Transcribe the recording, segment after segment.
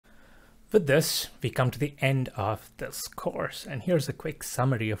With this, we come to the end of this course, and here's a quick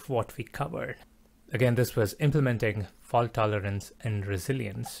summary of what we covered. Again, this was implementing fault tolerance and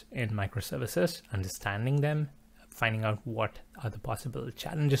resilience in microservices, understanding them, finding out what are the possible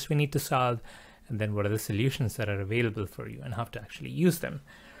challenges we need to solve, and then what are the solutions that are available for you and how to actually use them.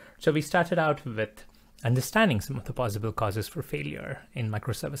 So we started out with understanding some of the possible causes for failure in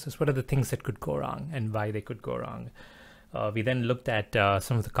microservices. What are the things that could go wrong and why they could go wrong? We then looked at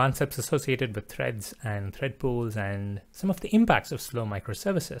some of the concepts associated with threads and thread pools and some of the impacts of slow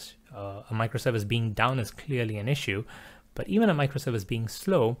microservices. A microservice being down is clearly an issue, but even a microservice being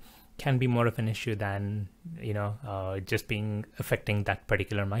slow can be more of an issue than, just being affecting that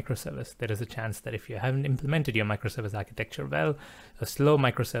particular microservice. There is a chance that if you haven't implemented your microservice architecture well, a slow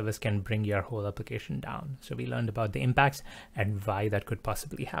microservice can bring your whole application down. So we learned about the impacts and why that could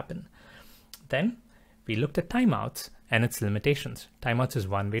possibly happen. Then we looked at timeouts and its limitations. Timeouts is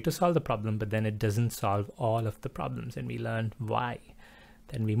one way to solve the problem, but then it doesn't solve all of the problems, and we learned why.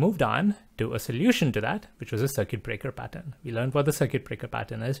 Then we moved on to a solution to that, which was a circuit breaker pattern. We learned what the circuit breaker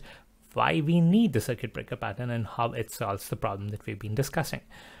pattern is, why we need the circuit breaker pattern, and how it solves the problem that we've been discussing.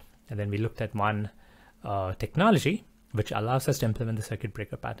 And then we looked at one technology which allows us to implement the circuit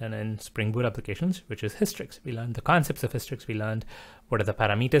breaker pattern in Spring Boot applications, which is Hystrix. We learned the concepts of Hystrix. We learned what are the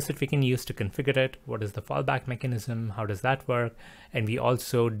parameters that we can use to configure it, what is the fallback mechanism, how does that work, and we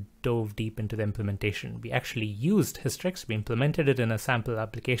also dove deep into the implementation. We actually used Hystrix, we implemented it in a sample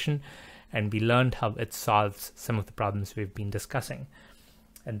application, and we learned how it solves some of the problems we've been discussing.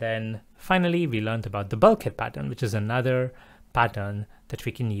 And then finally, we learned about the Bulkhead pattern, which is another pattern that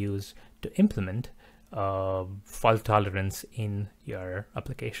we can use to implement fault tolerance in your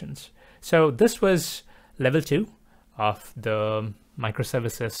applications. So this was level 2 of the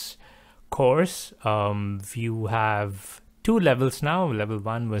microservices course. You have 2 levels now. Level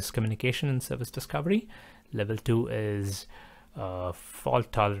 1 was communication and service discovery. Level 2 is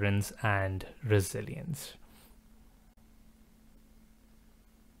fault tolerance and resilience.